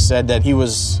 He said that he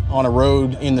was on a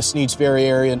road in the Sneads Ferry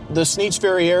area. The Sneads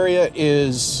Ferry area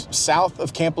is south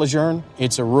of Camp Lejeune.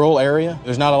 It's a rural area.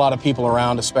 There's not a lot of people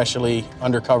around, especially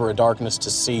under cover of darkness,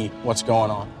 to see what's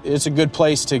going on. It's a good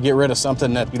place to get rid of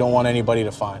something that you don't want anybody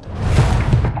to find.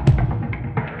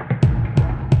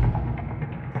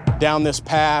 Down this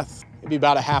path, maybe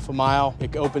about a half a mile,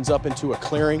 it opens up into a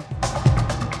clearing.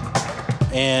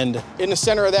 And in the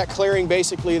center of that clearing,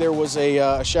 basically, there was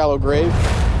a shallow grave.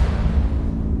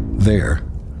 There,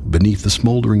 beneath the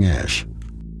smoldering ash,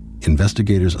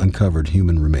 investigators uncovered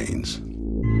human remains.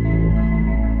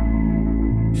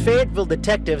 Fayetteville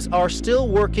detectives are still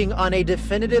working on a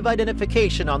definitive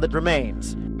identification on the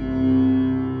remains.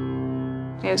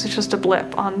 It was just a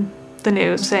blip on the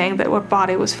news saying that what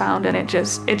body was found, and it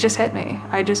just hit me.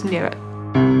 I just knew it.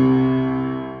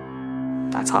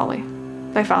 That's Holly.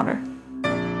 They found her.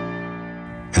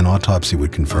 An autopsy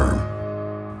would confirm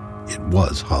it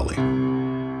was Holly.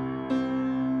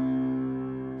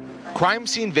 Crime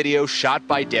scene video shot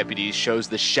by deputies shows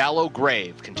the shallow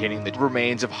grave containing the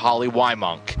remains of Holly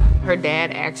Wymunk. Her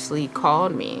dad actually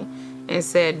called me and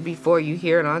said, before you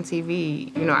hear it on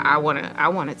TV, I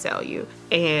want to tell you.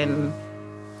 And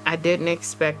I didn't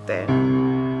expect that.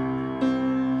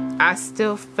 I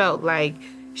still felt like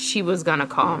she was gonna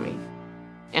call me.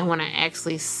 And when I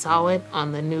actually saw it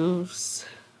on the news,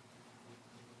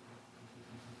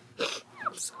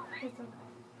 I'm sorry.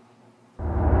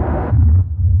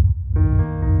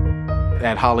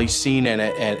 At Holly's scene and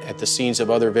at the scenes of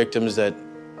other victims that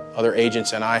other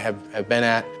agents and I have been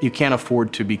at, you can't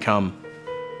afford to become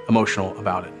emotional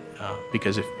about it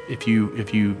because if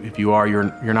you are,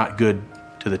 you're not good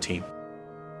to the team.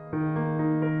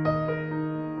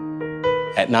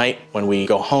 At night, when we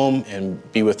go home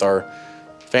and be with our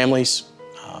families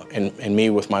and me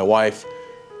with my wife,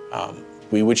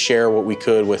 we would share what we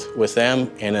could with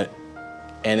them,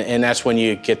 and that's when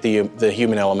you get the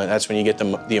human element. That's when you get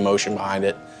the emotion behind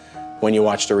it, when you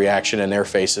watch the reaction in their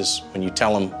faces, when you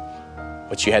tell them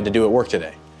what you had to do at work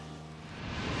today.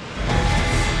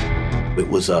 It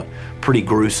was a pretty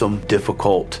gruesome,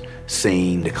 difficult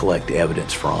scene to collect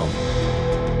evidence from.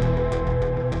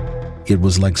 It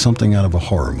was like something out of a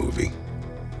horror movie.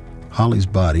 Holly's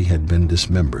body had been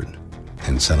dismembered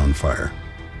and set on fire.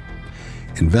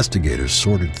 Investigators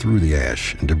sorted through the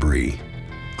ash and debris,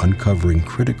 uncovering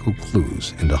critical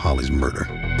clues into Holly's murder.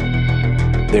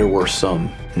 There were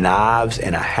some knives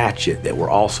and a hatchet that were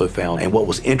also found. And what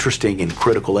was interesting and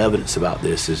critical evidence about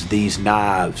this is these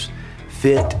knives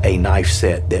fit a knife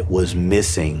set that was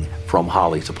missing from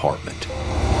Holly's apartment.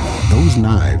 Those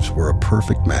knives were a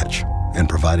perfect match and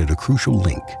provided a crucial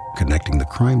link connecting the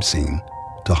crime scene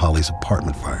to Holly's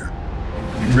apartment fire.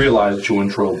 You realize that you're in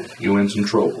trouble. You're in some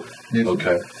trouble.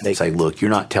 Okay. They say, look, you're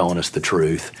not telling us the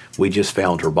truth. We just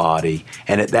found her body.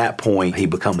 And at that point, he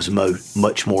becomes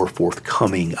much more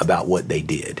forthcoming about what they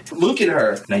did. Look at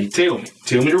her. Now you tell me.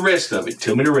 Tell me the rest of it.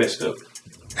 Tell me the rest of it.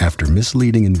 After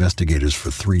misleading investigators for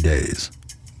 3 days,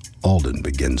 Alden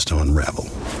begins to unravel.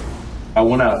 I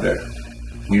went out there.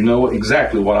 You know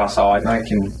exactly what I saw. I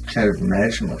can kind of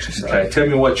imagine what you saw. Okay, tell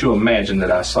me what you imagined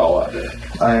that I saw out there.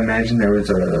 I imagine there was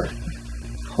a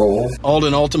hole.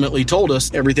 Alden ultimately told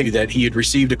us everything, that he had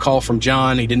received a call from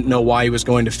John. He didn't know why he was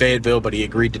going to Fayetteville, but he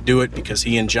agreed to do it because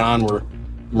he and John were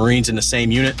Marines in the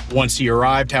same unit. Once he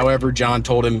arrived, however, John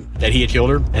told him that he had killed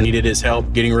her and needed his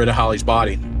help getting rid of Holly's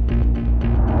body.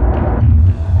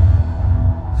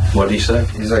 What did he say?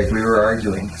 He's like, we were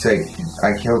arguing. He's like,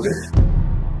 I killed her.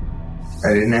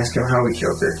 I didn't ask him how he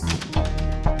killed her.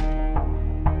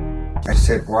 I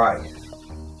said, why?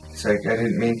 He's like, I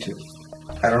didn't mean to.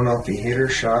 I don't know if he hit her,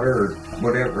 shot her, or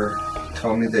whatever. He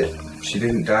told me that she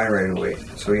didn't die right away,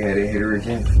 so he had to hit her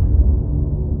again.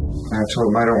 And I told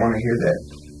him I don't want to hear that.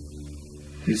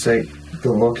 He's like,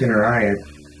 the look in her eye,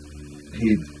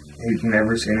 he'd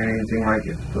never seen anything like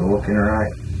it. The look in her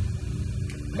eye.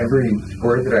 Every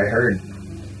word that I heard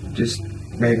just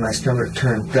made my stomach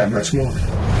turn that much more.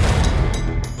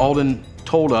 Alden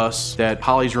told us that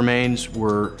Holly's remains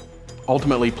were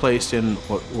ultimately placed in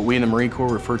what we in the Marine Corps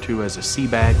refer to as a sea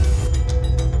bag.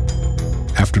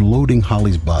 After loading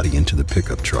Holly's body into the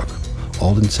pickup truck,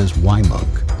 Alden says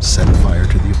Wymunk set fire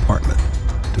to the apartment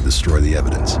to destroy the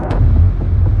evidence.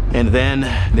 And then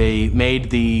they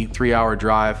made the 3-hour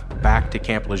drive back to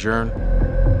Camp Lejeune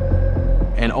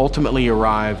and ultimately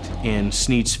arrived in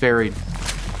Sneed's Ferry.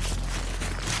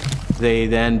 They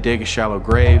then dig a shallow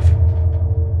grave.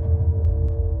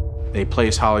 They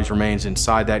place Holly's remains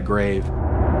inside that grave,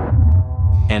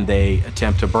 and they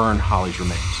attempt to burn Holly's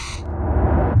remains.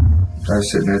 I was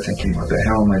sitting there thinking, what the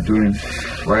hell am I doing?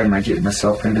 Why am I getting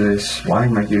myself into this? Why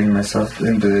am I getting myself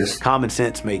into this? Common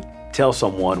sense may tell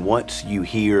someone, once you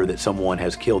hear that someone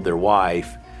has killed their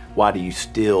wife, why do you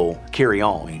still carry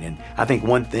on? And I think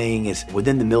one thing is,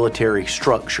 within the military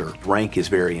structure, rank is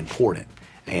very important.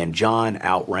 And John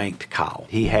outranked Kyle.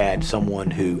 He had someone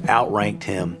who outranked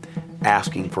him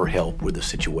asking for help with the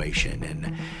situation.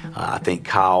 And I think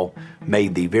Kyle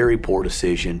made the very poor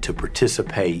decision to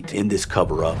participate in this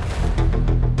cover-up.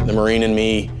 The Marine in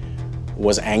me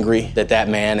was angry that that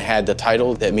man had the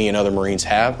title that me and other Marines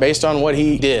have. Based on what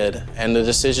he did and the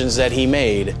decisions that he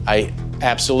made, I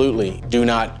Absolutely. Do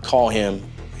not call him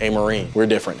a Marine. We're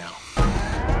different now.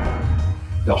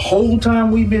 The whole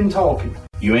time we've been talking,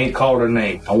 you ain't called her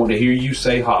name. I want to hear you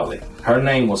say Holly. Her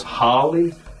name was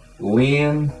Holly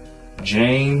Lynn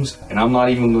James, and I'm not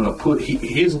even going to put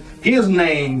his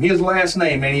name, his last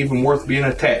name ain't even worth being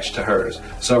attached to hers.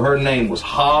 So her name was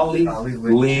Holly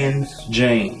Lynn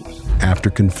James.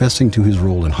 After confessing to his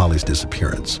role in Holly's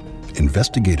disappearance,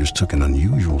 investigators took an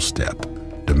unusual step,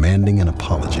 demanding an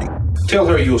apology. Tell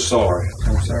her you're sorry.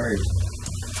 I'm sorry.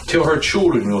 Tell her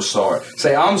children you're sorry.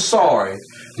 Say, I'm sorry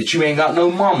that you ain't got no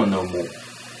mama no more.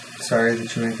 Sorry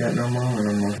that you ain't got no mama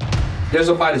no more. There's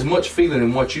about as much feeling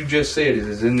in what you just said as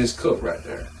is in this cup right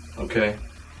there, okay?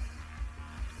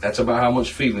 That's about how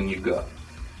much feeling you got.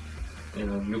 You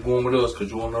know, you're going with us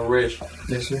because you want to arrest.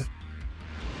 Yes, sir.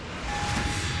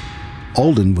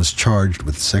 Alden was charged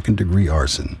with second-degree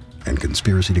arson and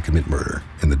conspiracy to commit murder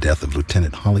in the death of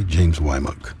Lieutenant Holly James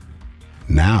Wymook.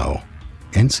 Now,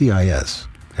 NCIS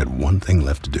had one thing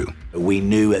left to do. We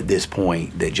knew at this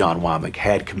point that John Wymook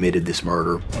had committed this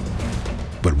murder.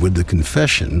 But would the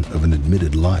confession of an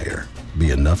admitted liar be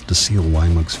enough to seal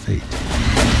Wymook's fate?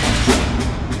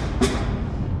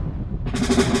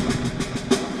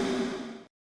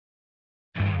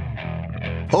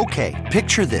 Okay,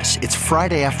 picture this. It's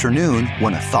Friday afternoon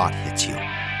when a thought hits you.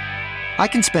 I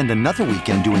can spend another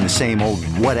weekend doing the same old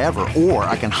whatever, or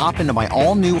I can hop into my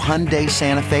all-new Hyundai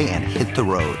Santa Fe and hit the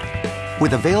road.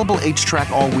 With available H-Track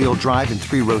all-wheel drive and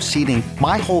 3-row seating,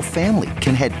 my whole family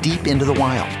can head deep into the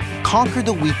wild. Conquer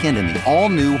the weekend in the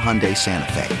all-new Hyundai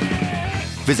Santa Fe.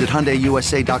 Visit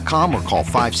HyundaiUSA.com or call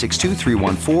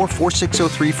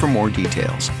 562-314-4603 for more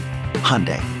details.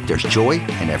 Hyundai, there's joy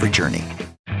in every journey.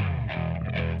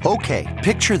 Okay,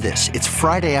 picture this. It's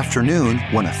Friday afternoon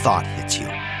when a thought hits you.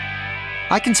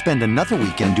 I can spend another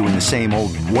weekend doing the same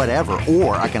old whatever,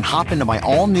 or I can hop into my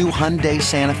all-new Hyundai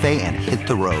Santa Fe and hit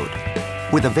the road.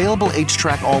 With available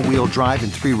H-Track all-wheel drive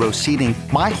and 3-row seating,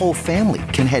 my whole family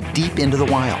can head deep into the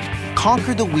wild.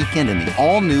 Conquer the weekend in the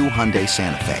all-new Hyundai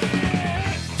Santa Fe.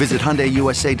 Visit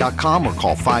HyundaiUSA.com or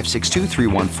call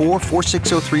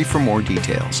 562-314-4603 for more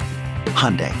details.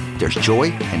 Hyundai, there's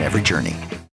joy in every journey.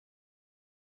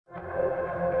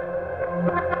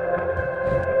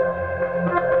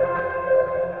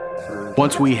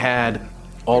 Once we had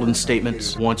Alden's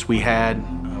statements, once we had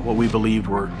what we believed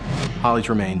were Holly's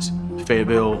remains,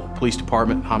 Fayetteville Police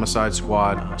Department Homicide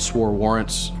Squad swore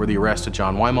warrants for the arrest of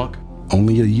John Wymook.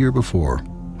 Only a year before,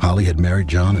 Holly had married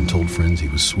John and told friends he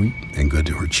was sweet and good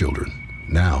to her children.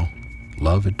 Now,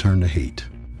 love had turned to hate,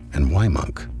 and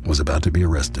Wymook was about to be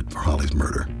arrested for Holly's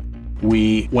murder.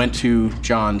 We went to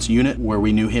John's unit where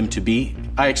we knew him to be.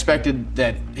 I expected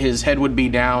that his head would be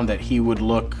down, that he would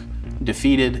look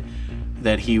defeated,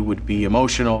 that he would be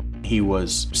emotional. He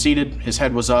was seated, his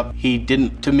head was up. He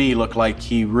didn't, to me, look like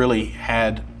he really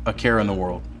had a care in the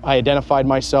world. I identified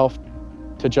myself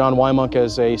to John Wymook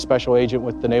as a special agent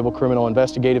with the Naval Criminal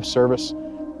Investigative Service.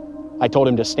 I told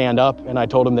him to stand up, and I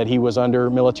told him that he was under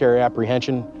military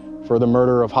apprehension for the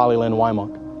murder of Holly Lynn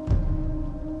Wymook.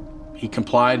 He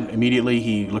complied immediately.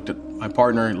 He looked at my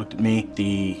partner, he looked at me.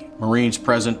 The Marines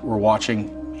present were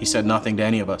watching. He said nothing to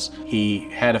any of us. He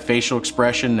had a facial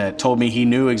expression that told me he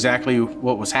knew exactly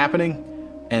what was happening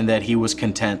and that he was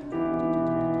content.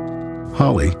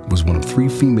 Holly was one of 3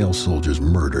 female soldiers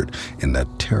murdered in that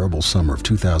terrible summer of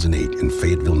 2008 in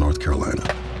Fayetteville, North Carolina.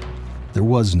 There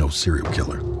was no serial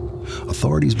killer.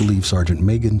 Authorities believe Sergeant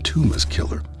Megan Tooma's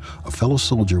killer, a fellow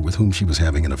soldier with whom she was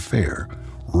having an affair,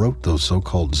 wrote those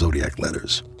so-called Zodiac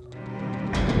letters.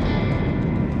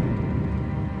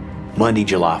 Monday,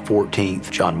 July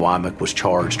 14th, John Wymook was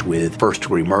charged with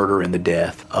first-degree murder in the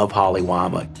death of Holly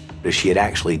Wymook. She had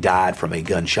actually died from a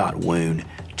gunshot wound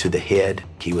to the head.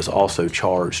 He was also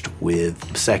charged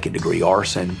with second-degree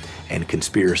arson and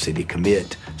conspiracy to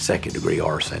commit second-degree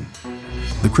arson.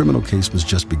 The criminal case was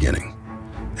just beginning,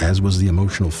 as was the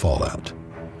emotional fallout.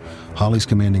 Holly's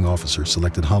commanding officer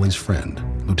selected Holly's friend,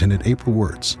 Lieutenant April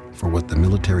Wirtz, for what the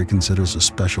military considers a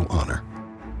special honor.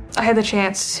 I had the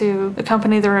chance to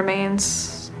accompany the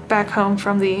remains back home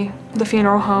from the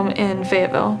funeral home in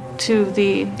Fayetteville to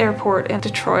the airport in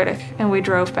Detroit, and we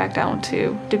drove back down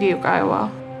to Dubuque, Iowa.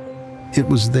 It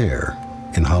was there,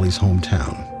 in Holly's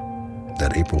hometown,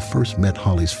 that April first met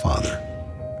Holly's father,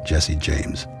 Jesse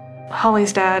James.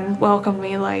 Holly's dad welcomed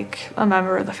me like a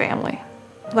member of the family,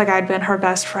 like I'd been her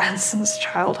best friend since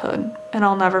childhood, and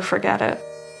I'll never forget it.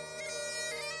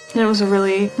 And it was a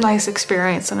really nice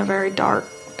experience in a very dark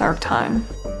time.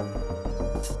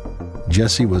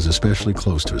 Jesse was especially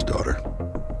close to his daughter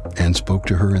and spoke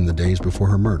to her in the days before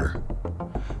her murder.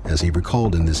 As he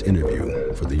recalled in this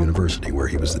interview for the university where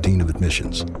he was the dean of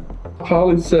admissions.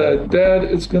 Holly said, "Dad,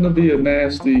 it's going to be a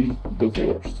nasty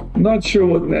divorce." I'm not sure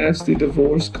what nasty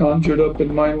divorce conjured up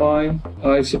in my mind.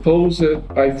 I suppose that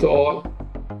I thought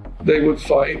they would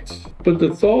fight, but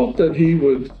the thought that he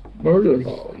would murder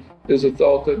Holly is a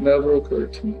thought that never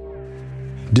occurred to me.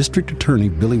 District Attorney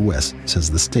Billy West says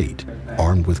the state,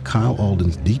 armed with Kyle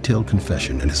Alden's detailed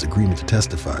confession and his agreement to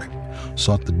testify,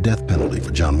 sought the death penalty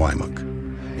for John Wymock.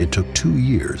 It took 2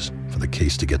 years for the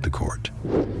case to get to court.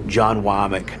 John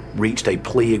Wymock reached a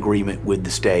plea agreement with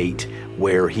the state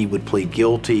where he would plead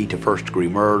guilty to first-degree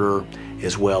murder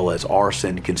as well as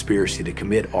arson, conspiracy to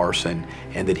commit arson,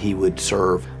 and that he would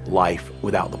serve life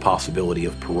without the possibility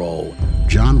of parole.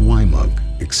 John Wymock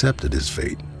accepted his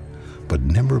fate, but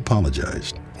never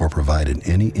apologized or provided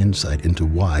any insight into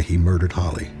why he murdered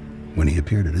Holly when he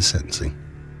appeared at his sentencing.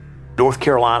 North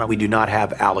Carolina, we do not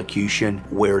have allocution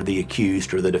where the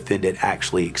accused or the defendant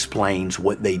actually explains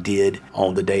what they did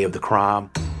on the day of the crime.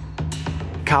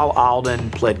 Kyle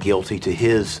Alden pled guilty to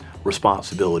his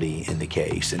responsibility in the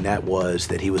case, and that was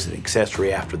that he was an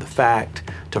accessory after the fact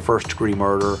to first-degree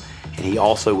murder, and he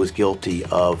also was guilty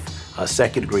of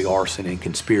second-degree arson and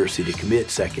conspiracy to commit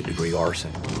second-degree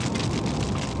arson.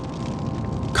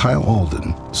 Kyle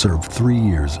Alden served 3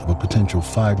 years of a potential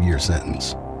 5-year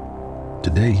sentence.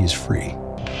 Today, he's free.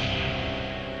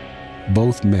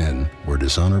 Both men were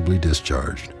dishonorably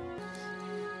discharged.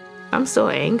 I'm so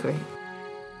angry.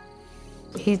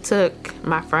 He took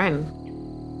my friend.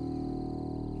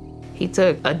 He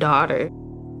took a daughter.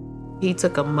 He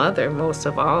took a mother, most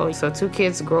of all. So 2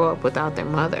 kids grow up without their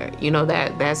mother. You know,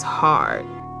 that's hard.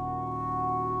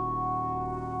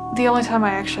 The only time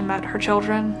I actually met her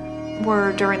children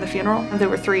were during the funeral. They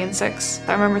were 3 and 6.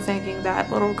 I remember thinking that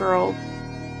little girl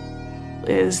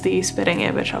is the spitting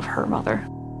image of her mother.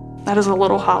 That is a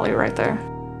little Holly right there.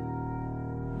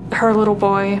 Her little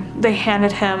boy, they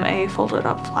handed him a folded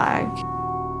up flag.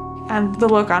 And the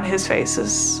look on his face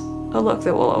is a look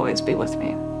that will always be with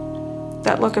me.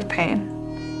 That look of pain.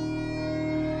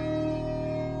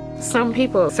 Some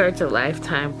people search a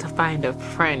lifetime to find a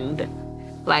friend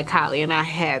like Holly, and I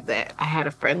had that. I had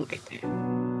a friend like that.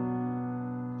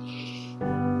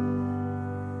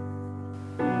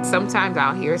 Sometimes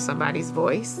I'll hear somebody's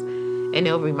voice, and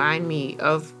it'll remind me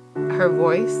of her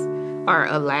voice or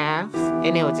a laugh,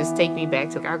 and it'll just take me back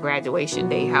to our graduation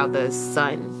day, how the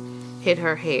sun hit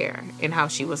her hair and how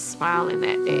she was smiling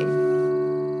that day.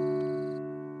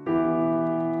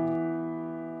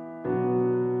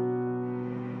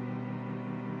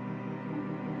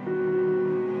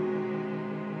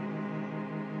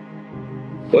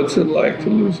 What's it like to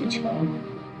lose a child?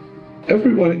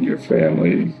 Everyone in your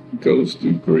family goes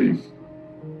through grief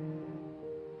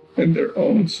in their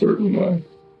own certain way.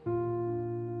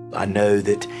 I know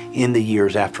that in the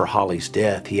years after Holly's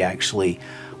death, he actually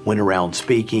went around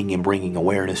speaking and bringing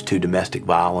awareness to domestic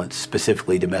violence,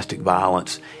 specifically domestic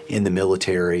violence in the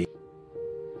military.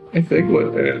 I think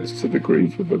what adds to the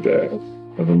grief of a dad,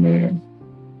 of a man,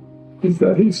 is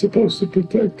that he's supposed to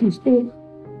protect his daughter.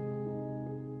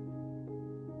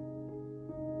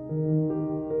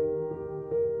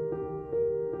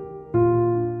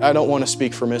 I don't want to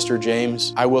speak for Mr.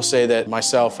 James. I will say that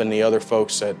myself and the other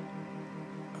folks that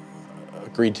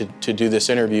agreed to do this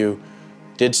interview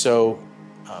did so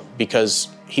because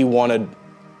he wanted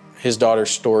his daughter's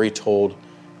story told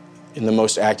in the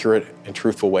most accurate and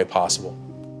truthful way possible.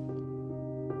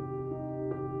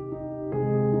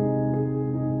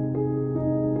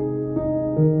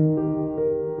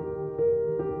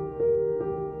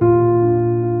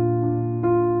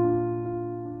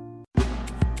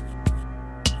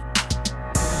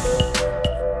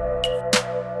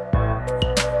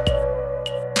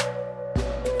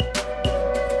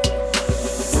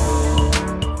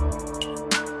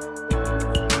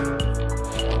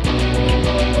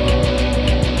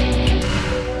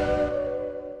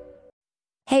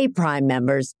 Hey, Prime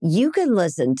members, you can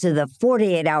listen to the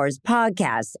 48 Hours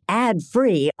podcast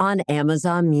ad-free on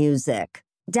Amazon Music.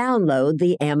 Download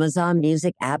the Amazon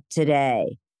Music app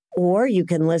today. Or you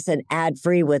can listen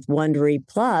ad-free with Wondery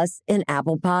Plus in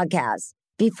Apple Podcasts.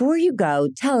 Before you go,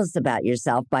 tell us about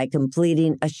yourself by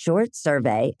completing a short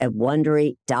survey at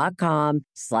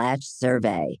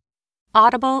Wondery.com/survey.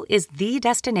 Audible is the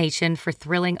destination for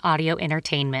thrilling audio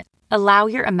entertainment. Allow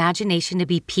your imagination to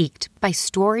be piqued by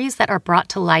stories that are brought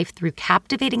to life through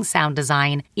captivating sound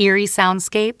design, eerie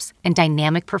soundscapes, and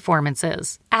dynamic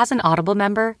performances. As an Audible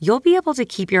member, you'll be able to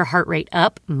keep your heart rate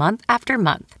up month after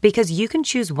month because you can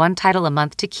choose one title a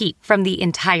month to keep from the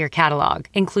entire catalog,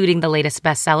 including the latest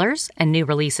bestsellers and new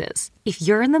releases. If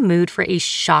you're in the mood for a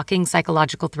shocking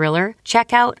psychological thriller,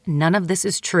 check out None of This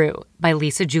Is True by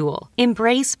Lisa Jewell.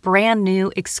 Embrace brand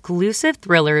new exclusive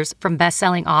thrillers from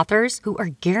best-selling authors who are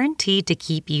guaranteed to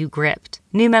keep you gripped.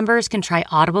 New members can try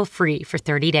Audible free for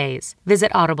 30 days.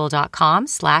 Visit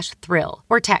audible.com/thrill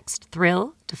or text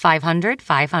thrill to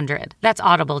 500-500. That's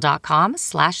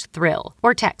audible.com/thrill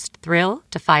or text thrill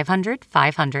to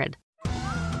 500-500.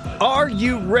 Are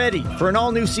you ready for an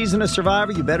all-new season of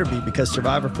Survivor? You better be, because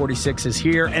Survivor 46 is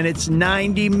here, and it's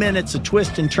 90 minutes of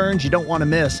twists and turns you don't want to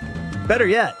miss. Better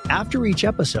yet, after each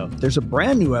episode, there's a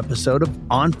brand new episode of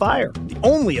On Fire, the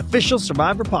only official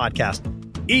Survivor podcast.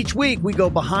 Each week, we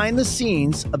go behind the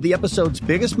scenes of the episode's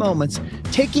biggest moments,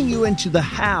 taking you into the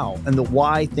how and the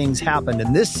why things happened.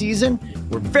 And this season,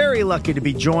 we're very lucky to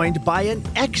be joined by an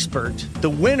expert, the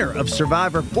winner of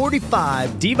Survivor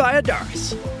 45, Dee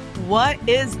Valladares. What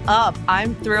is up?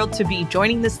 I'm thrilled to be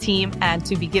joining this team and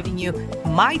to be giving you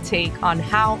my take on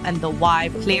how and the why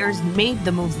players made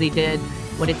the moves they did,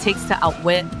 what it takes to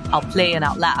outwit, outplay, and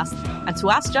outlast, and to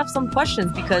ask Jeff some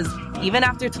questions, because even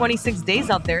after 26 days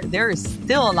out there, there is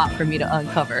still a lot for me to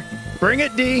uncover. Bring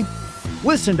it, Dee.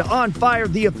 Listen to On Fire,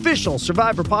 the official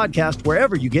Survivor podcast,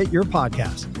 wherever you get your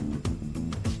podcast.